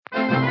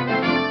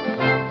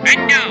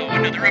And now,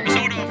 another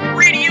episode of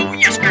Radio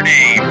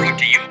Yesterday, brought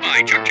to you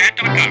by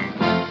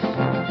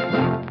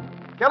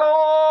ChuckChat.com.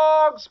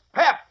 Kellogg's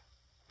Pep,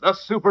 the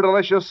super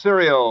delicious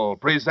cereal,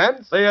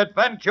 presents The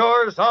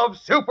Adventures of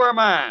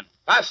Superman.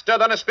 Faster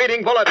than a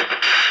speeding bullet.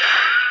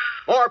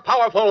 More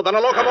powerful than a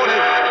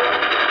locomotive.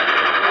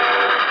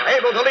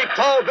 Able to leap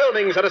tall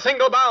buildings at a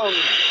single bound.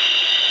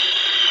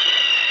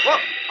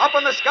 Look, up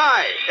in the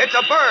sky. It's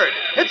a bird.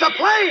 It's a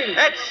plane.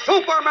 It's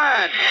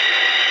Superman.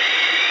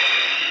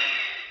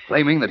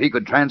 Claiming that he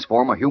could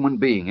transform a human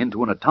being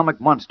into an atomic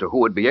monster who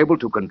would be able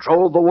to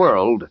control the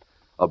world,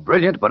 a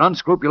brilliant but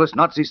unscrupulous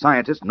Nazi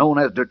scientist known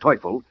as Der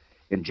Teufel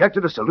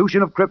injected a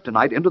solution of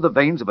kryptonite into the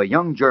veins of a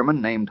young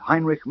German named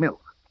Heinrich Milch.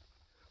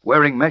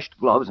 Wearing meshed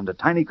gloves and a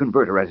tiny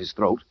converter at his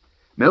throat,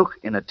 Milch,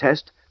 in a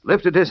test,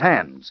 lifted his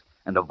hands,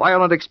 and a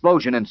violent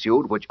explosion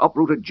ensued which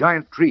uprooted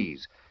giant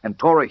trees and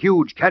tore a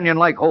huge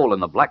canyon-like hole in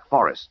the Black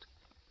Forest.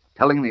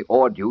 Telling the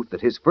awed youth that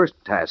his first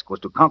task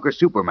was to conquer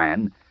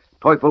Superman,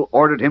 Teufel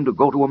ordered him to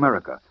go to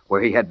America,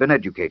 where he had been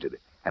educated,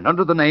 and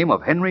under the name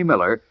of Henry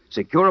Miller,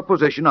 secure a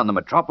position on the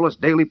Metropolis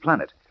Daily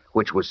Planet,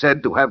 which was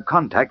said to have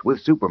contact with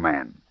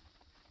Superman.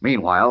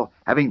 Meanwhile,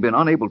 having been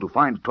unable to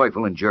find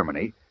Teufel in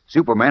Germany,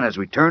 Superman has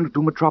returned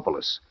to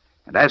Metropolis,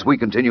 and as we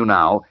continue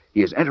now,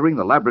 he is entering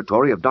the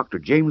laboratory of Dr.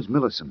 James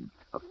Millison,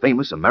 a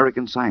famous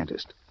American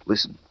scientist.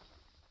 Listen.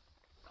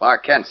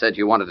 Clark Kent said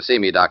you wanted to see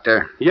me,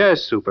 Doctor.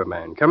 Yes,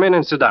 Superman. Come in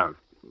and sit down.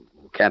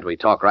 Can't we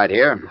talk right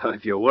here?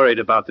 If you're worried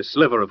about the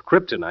sliver of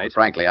kryptonite...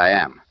 Frankly, I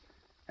am.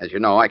 As you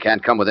know, I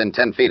can't come within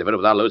 10 feet of it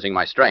without losing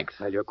my strength.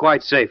 Well, you're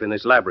quite safe in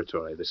this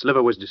laboratory. The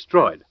sliver was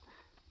destroyed.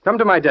 Come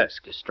to my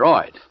desk.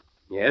 Destroyed?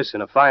 Yes, in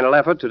a final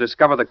effort to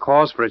discover the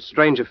cause for its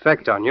strange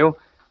effect on you,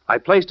 I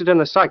placed it in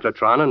the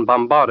cyclotron and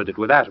bombarded it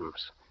with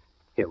atoms.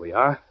 Here we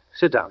are.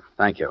 Sit down.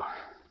 Thank you.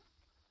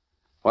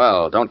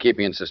 Well, don't keep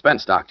me in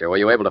suspense, Doctor. Were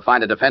you able to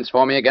find a defense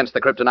for me against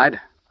the kryptonite?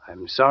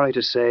 I'm sorry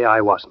to say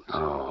I wasn't.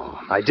 Oh.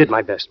 I did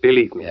my best,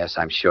 believe me. Yes,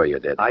 I'm sure you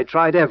did. I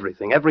tried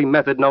everything, every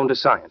method known to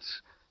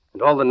science,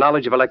 and all the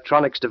knowledge of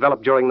electronics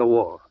developed during the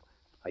war.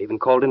 I even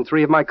called in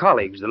 3 of my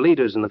colleagues, the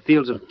leaders in the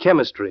fields of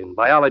chemistry and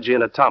biology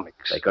and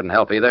atomics. They couldn't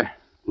help either?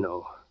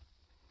 No.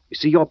 You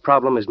see, your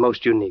problem is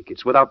most unique.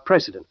 It's without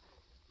precedent.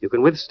 You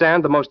can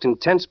withstand the most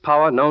intense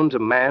power known to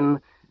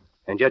man,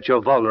 and yet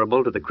you're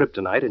vulnerable to the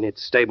kryptonite in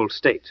its stable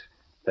state.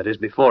 That is,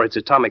 before its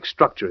atomic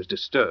structure is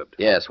disturbed.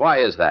 Yes, why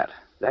is that?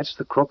 That's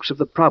the crux of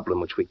the problem,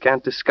 which we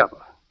can't discover.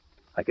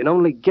 I can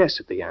only guess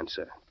at the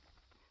answer.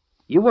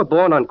 You were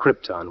born on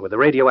Krypton, where the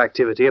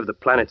radioactivity of the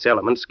planet's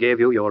elements gave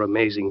you your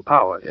amazing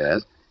powers.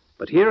 Yes?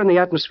 But here in the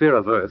atmosphere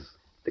of Earth,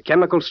 the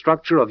chemical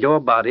structure of your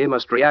body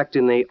must react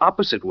in the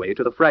opposite way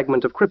to the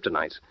fragment of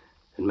kryptonite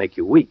and make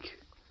you weak.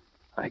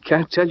 I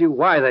can't tell you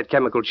why that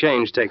chemical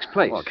change takes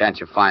place. Well, can't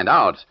you find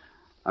out?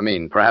 I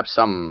mean, perhaps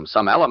some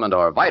element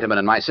or vitamin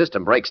in my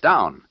system breaks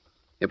down.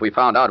 If we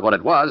found out what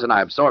it was and I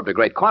absorbed a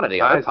great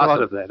quantity of it... I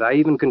thought of that. I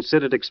even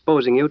considered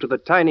exposing you to the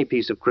tiny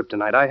piece of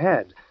kryptonite I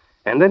had,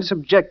 and then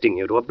subjecting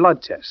you to a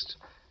blood test.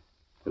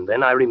 And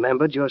then I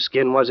remembered your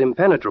skin was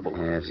impenetrable.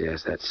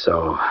 Yes, that's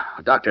so.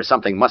 Doctor,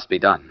 something must be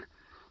done.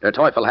 Der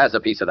Teufel has a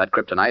piece of that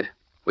kryptonite.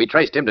 We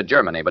traced him to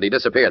Germany, but he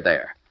disappeared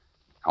there.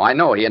 Now, I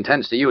know he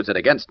intends to use it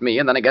against me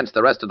and then against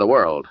the rest of the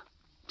world.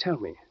 Tell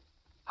me,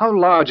 how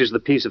large is the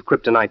piece of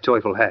kryptonite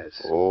Teufel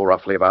has? Oh,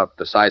 roughly about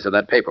the size of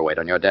that paperweight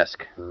on your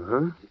desk.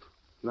 Uh-huh.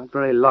 Not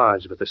very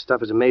large, but the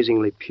stuff is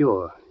amazingly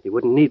pure. You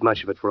wouldn't need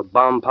much of it for a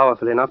bomb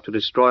powerful enough to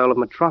destroy all of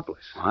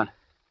Metropolis. What?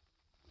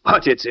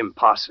 But it's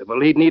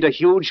impossible. He'd need a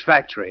huge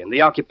factory, and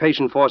the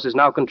occupation forces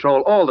now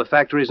control all the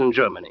factories in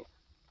Germany.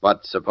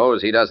 But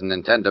suppose he doesn't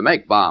intend to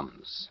make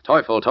bombs.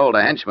 Teufel told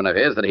a henchman of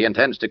his that he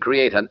intends to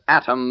create an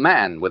atom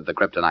man with the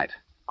kryptonite.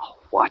 Oh,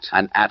 what?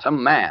 An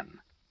atom man.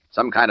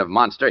 Some kind of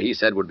monster he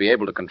said would be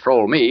able to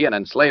control me and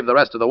enslave the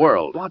rest of the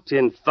world. What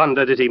in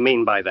thunder did he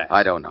mean by that?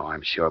 I don't know,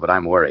 I'm sure, but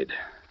I'm worried.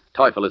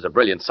 Teufel is a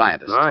brilliant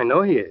scientist. I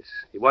know he is.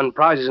 He won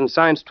prizes in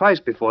science twice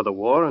before the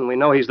war, and we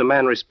know he's the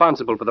man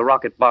responsible for the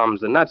rocket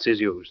bombs the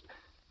Nazis used.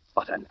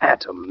 But an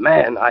atom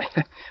man,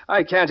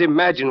 I can't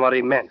imagine what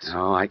he meant.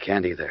 No, I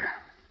can't either.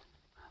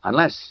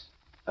 Unless...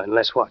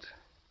 Unless what?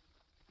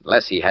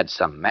 Unless he had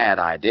some mad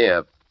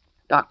idea.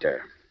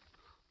 Doctor,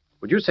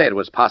 would you say it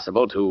was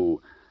possible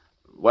to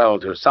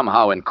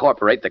somehow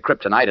incorporate the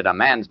kryptonite in a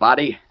man's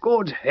body?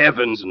 Good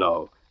heavens,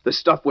 no. The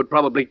stuff would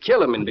probably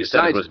kill him, and You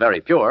besides... said it was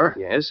very pure.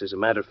 Yes, as a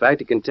matter of fact,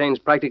 it contains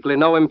practically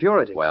no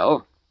impurity.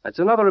 Well? That's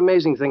another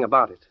amazing thing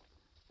about it.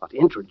 But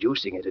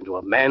introducing it into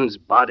a man's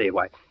body,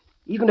 why,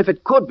 even if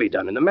it could be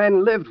done and the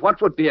man lived,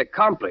 what would be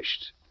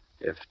accomplished?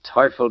 If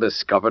Teufel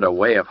discovered a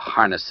way of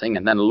harnessing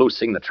and then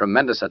loosing the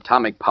tremendous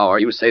atomic power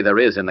you say there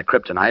is in the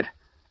kryptonite,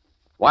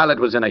 while it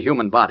was in a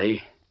human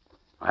body,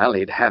 well,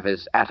 he'd have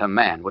his atom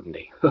man, wouldn't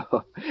he?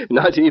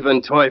 Not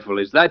even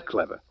Teufel is that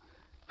clever.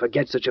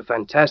 Forget such a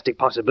fantastic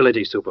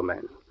possibility,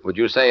 Superman. Would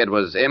you say it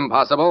was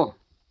impossible?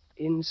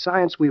 In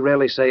science, we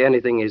rarely say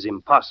anything is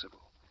impossible.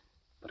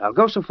 But I'll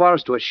go so far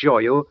as to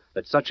assure you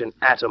that such an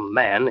atom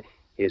man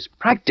is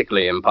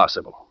practically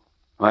impossible.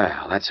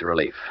 Well, that's a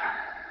relief.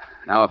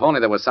 Now, if only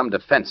there was some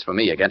defense for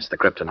me against the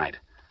kryptonite.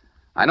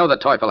 I know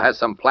that Teufel has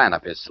some plan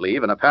up his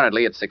sleeve, and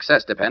apparently its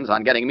success depends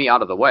on getting me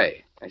out of the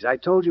way. As I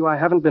told you, I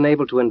haven't been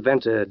able to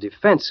invent a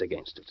defense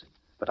against it.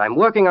 But I'm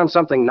working on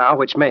something now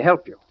which may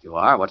help you. You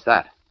are? What's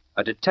that?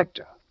 A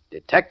detector.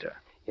 Detector?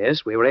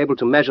 Yes, we were able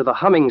to measure the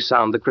humming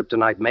sound the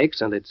kryptonite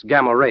makes and its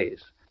gamma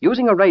rays.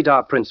 Using a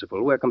radar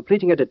principle, we're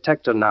completing a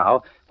detector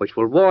now which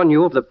will warn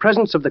you of the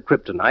presence of the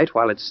kryptonite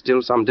while it's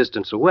still some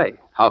distance away.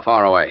 How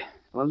far away?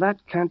 Well,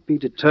 that can't be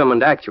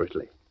determined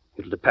accurately.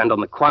 It'll depend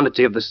on the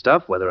quantity of the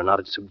stuff, whether or not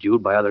it's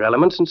subdued by other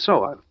elements, and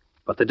so on.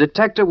 But the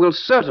detector will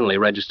certainly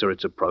register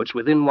its approach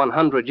within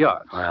 100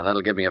 yards. Well,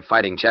 that'll give me a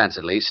fighting chance,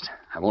 at least.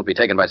 I won't be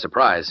taken by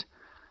surprise.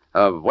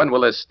 When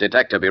will this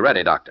detector be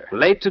ready, Doctor?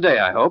 Late today,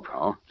 I hope.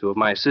 Oh? 2 of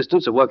my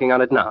assistants are working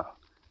on it now.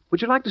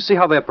 Would you like to see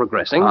how they're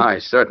progressing? I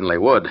certainly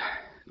would. It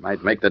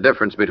might make the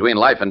difference between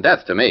life and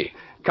death to me.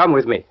 Come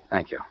with me.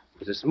 Thank you.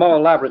 There's a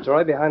small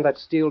laboratory behind that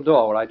steel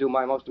door where I do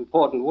my most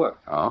important work.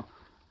 Oh?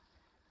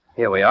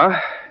 Here we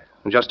are.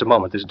 In just a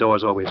moment. This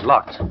door's always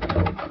locked.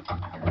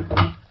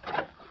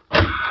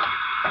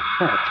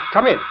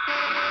 Come in.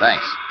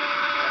 Thanks.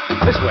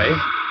 This way.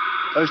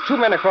 Those 2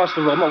 men across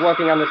the room are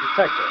working on the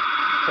detector.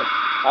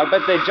 I'll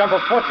bet they jump a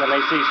foot when they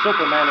see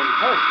Superman in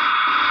person.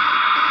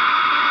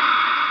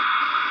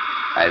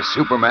 As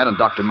Superman and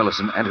Dr.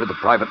 Millicent enter the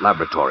private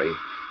laboratory,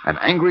 an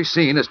angry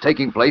scene is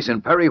taking place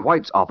in Perry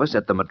White's office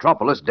at the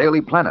Metropolis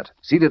Daily Planet.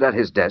 Seated at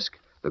his desk,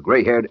 the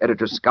gray-haired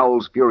editor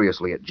scowls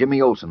furiously at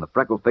Jimmy Olsen, the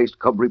freckle-faced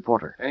cub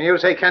reporter. And you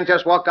say Kent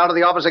just walked out of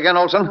the office again,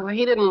 Olsen? Well,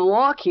 he didn't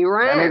walk, he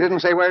ran. And he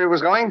didn't say where he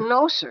was going?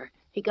 No, sir.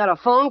 He got a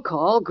phone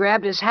call,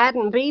 grabbed his hat,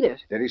 and beat it.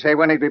 Did he say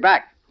when he'd be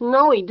back?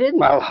 No, he didn't.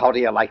 Well, how do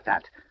you like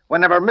that?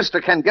 Whenever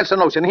Mr. Kent gets a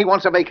notion he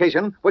wants a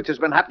vacation, which has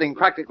been happening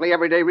practically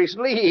every day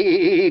recently,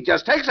 he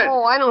just takes it.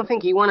 Oh, I don't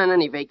think he went on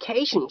any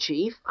vacation,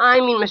 Chief. I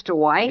mean, Mr.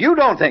 White. You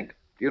don't think?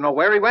 Do you know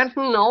where he went?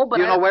 No, but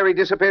Do you know where he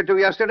disappeared to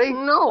yesterday?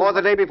 No. Or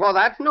the day before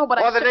that? No,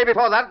 but Or the day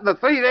before that? The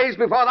 3 days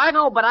before that?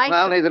 No, but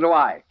Well, neither do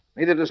I.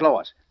 Neither does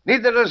Lois.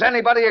 Neither does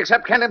anybody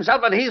except Kent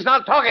himself, and he's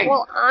not talking.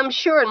 Well, I'm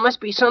sure it must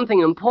be something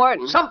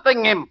important.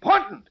 Something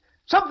important?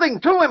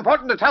 Something too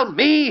important to tell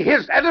me,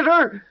 his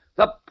editor?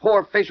 The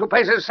poor fish who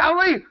pays his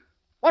salary?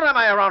 What am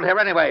I around here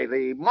anyway?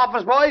 The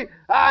office boy?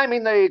 I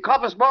mean the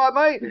office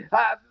boy?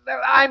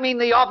 I mean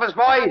the office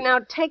boy? Now,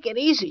 take it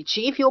easy,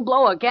 Chief. You'll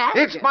blow a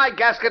gasket. It's my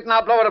gasket, and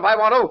I'll blow it if I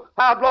want to.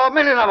 I'll blow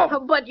 1,000,000 of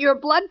them. But your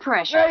blood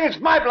pressure. It's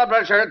my blood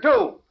pressure,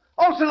 too.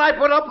 Olsen, I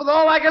put up with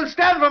all I can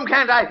stand from,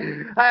 can't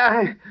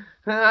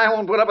I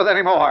won't put up with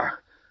any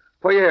more.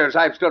 For years,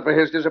 I've stood for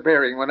his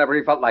disappearing whenever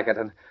he felt like it,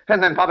 and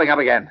then popping up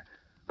again.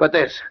 But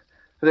this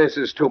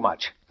is too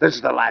much. This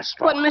is the last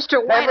straw. But,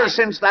 Mr. White... Ever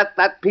since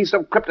that piece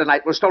of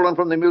kryptonite was stolen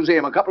from the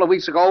museum a couple of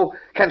weeks ago,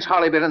 Kent's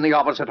hardly been in the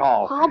office at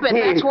all. Oh, but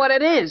that's what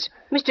it is.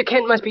 Mr.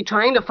 Kent must be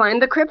trying to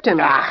find the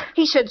kryptonite.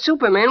 He said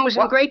Superman was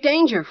in great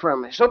danger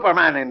from it.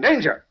 Superman in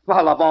danger?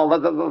 Well, of all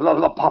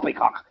the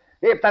poppycock.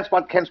 If that's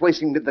what Kent's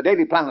wasting the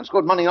Daily Planet's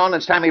good money on,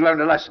 it's time he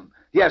learned a lesson.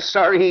 Yes,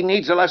 sir, he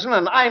needs a lesson,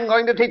 and I'm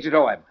going to teach it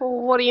to him. Well,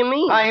 what do you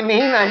mean?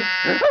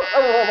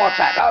 Oh, what's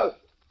that?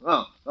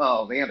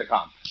 Oh, the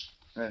intercom.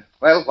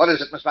 Well, what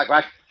is it, Miss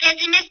Blackback?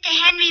 There's a Mr.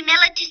 Henry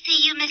Miller to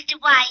see you, Mr.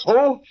 White.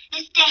 Who?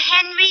 Mr.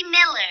 Henry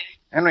Miller.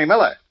 Henry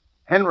Miller.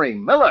 Henry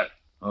Miller?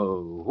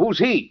 Oh, who's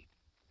he?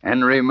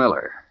 Henry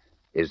Miller.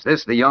 Is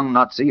this the young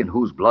Nazi in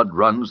whose blood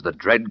runs the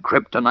dread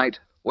kryptonite?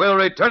 We'll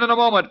return in a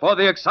moment for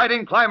the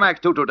exciting climax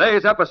to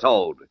today's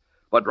episode.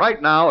 But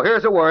right now,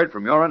 here's a word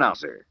from your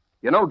announcer.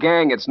 You know,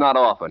 gang, it's not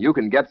often you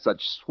can get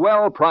such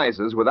swell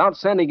prizes without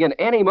sending in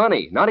any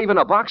money, not even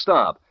a box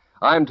stop.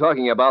 I'm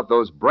talking about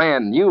those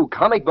brand new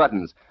comic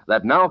buttons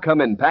that now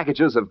come in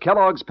packages of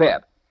Kellogg's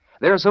Pep.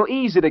 They're so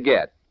easy to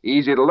get,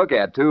 easy to look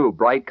at, too.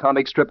 Bright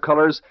comic strip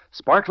colors,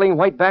 sparkling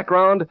white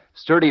background,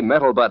 sturdy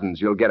metal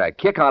buttons you'll get a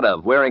kick out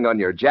of wearing on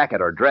your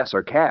jacket or dress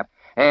or cap.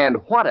 And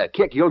what a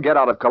kick you'll get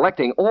out of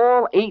collecting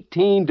all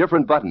 18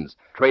 different buttons,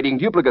 trading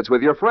duplicates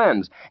with your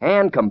friends,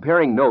 and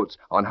comparing notes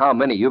on how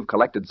many you've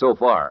collected so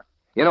far.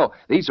 You know,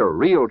 these are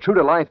real,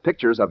 true-to-life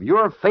pictures of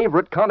your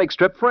favorite comic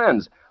strip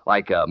friends,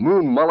 like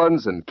Moon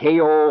Mullins and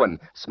K.O. and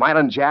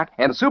Smilin' Jack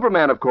and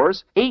Superman, of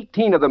course.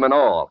 18 of them in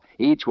all,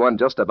 each one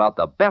just about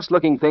the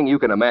best-looking thing you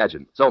can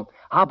imagine. So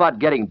how about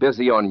getting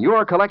busy on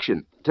your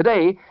collection?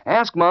 Today,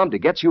 ask Mom to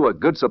get you a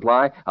good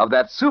supply of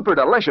that super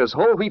delicious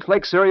whole wheat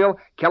flake cereal,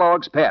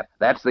 Kellogg's Pep.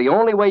 That's the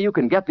only way you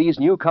can get these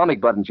new comic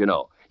buttons, you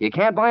know. You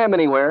can't buy them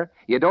anywhere.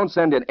 You don't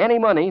send in any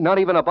money, not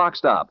even a box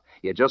stop.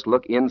 You just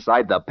look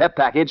inside the Pep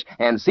package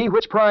and see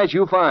which prize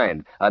you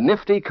find. A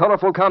nifty,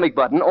 colorful comic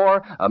button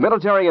or a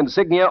military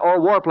insignia or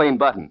warplane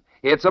button.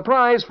 It's a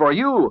prize for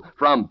you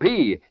from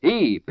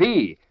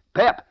P.E.P.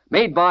 Pep,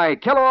 made by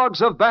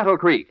Kellogg's of Battle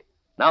Creek.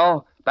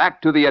 Now,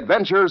 back to the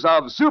adventures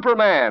of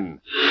Superman.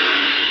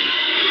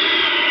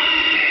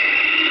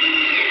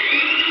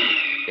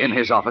 In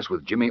his office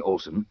with Jimmy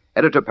Olsen,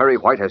 Editor Perry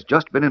White has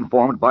just been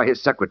informed by his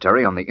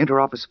secretary on the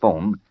interoffice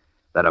phone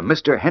that a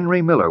Mr.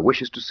 Henry Miller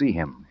wishes to see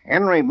him.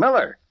 Henry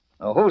Miller?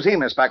 Oh, who's he,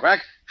 Miss Backrack?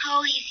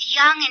 Oh, he's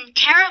young and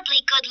terribly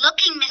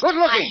good-looking, Mr.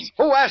 Good-looking? White.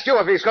 Who asked you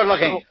if he's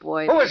good-looking? Oh,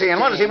 boy. Who is he, and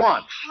what does he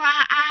want? Well,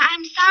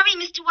 I'm sorry,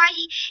 Mr. White.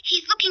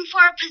 He's looking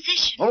for a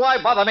position. Well, why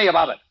bother me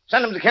about it?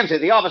 Send him to Kinsey,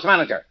 the office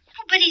manager.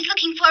 Oh, but he's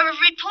looking for a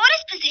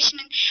reporter's position,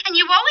 and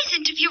you always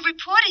interview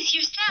reporters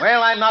yourself.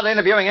 Well, I'm not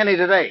interviewing any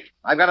today.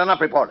 I've got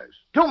enough reporters.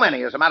 Too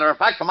many, as a matter of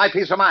fact, for my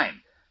peace of mind.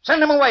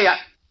 Send him away.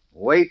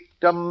 Wait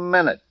a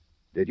minute.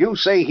 Did you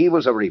say he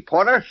was a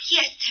reporter?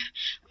 Yes, sir.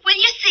 Will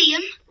you see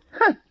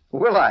him?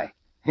 Will I?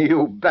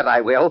 You bet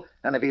I will.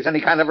 And if he's any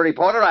kind of a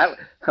reporter, I'll...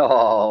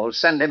 Oh,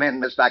 send him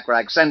in, Miss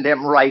Backrack. Send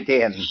him right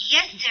in.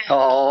 Yes, sir.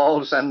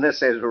 Oh, son,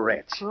 this is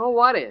rich. Oh,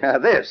 what is?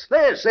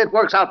 This. It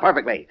works out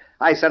perfectly.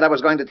 I said I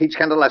was going to teach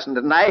Kent a lesson,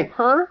 didn't I?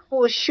 Huh?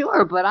 Well,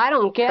 sure, but I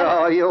don't get it.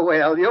 Oh, you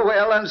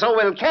will, and so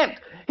will Kent.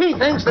 He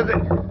thinks that...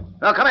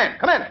 Now, come in.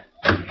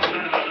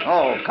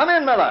 Oh, come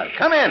in, Miller.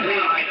 Come in.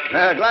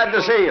 Glad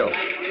to see you.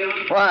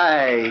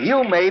 Why,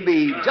 you may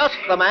be just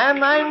the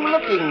man I'm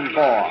looking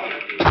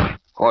for.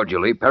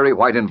 Cordially, Perry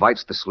White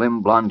invites the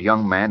slim, blond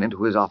young man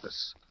into his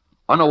office,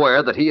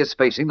 unaware that he is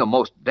facing the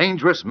most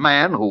dangerous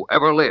man who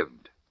ever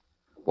lived.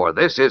 For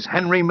this is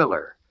Henry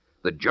Miller,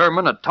 the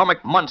German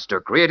atomic monster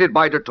created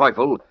by Der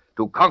Teufel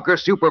to conquer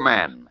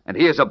Superman, and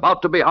he is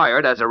about to be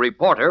hired as a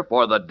reporter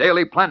for the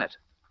Daily Planet.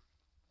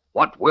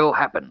 What will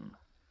happen?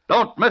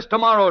 Don't miss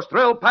tomorrow's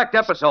thrill-packed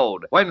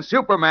episode when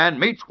Superman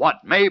meets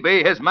what may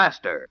be his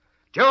master.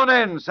 Tune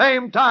in,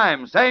 same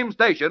time, same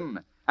station,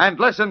 and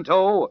listen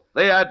to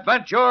The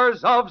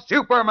Adventures of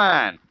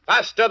Superman.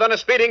 Faster than a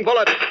speeding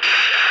bullet.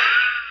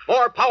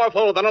 More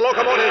powerful than a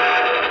locomotive.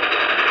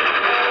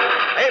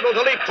 Able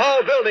to leap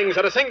tall buildings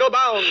at a single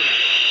bound.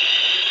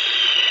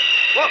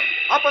 Look,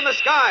 up in the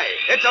sky.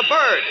 It's a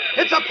bird.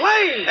 It's a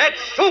plane.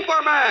 It's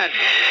Superman.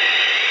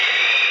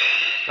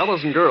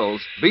 Fellows and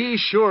girls, be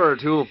sure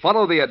to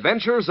follow the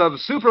adventures of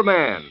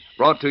Superman,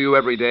 brought to you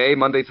every day,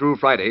 Monday through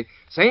Friday,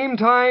 same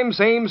time,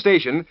 same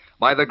station,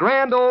 by the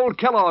grand old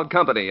Kellogg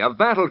Company of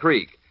Battle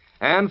Creek.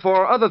 And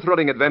for other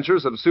thrilling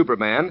adventures of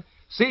Superman,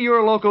 see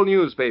your local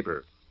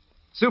newspaper.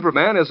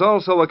 Superman is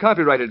also a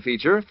copyrighted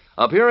feature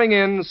appearing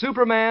in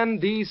Superman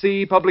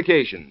DC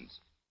Publications.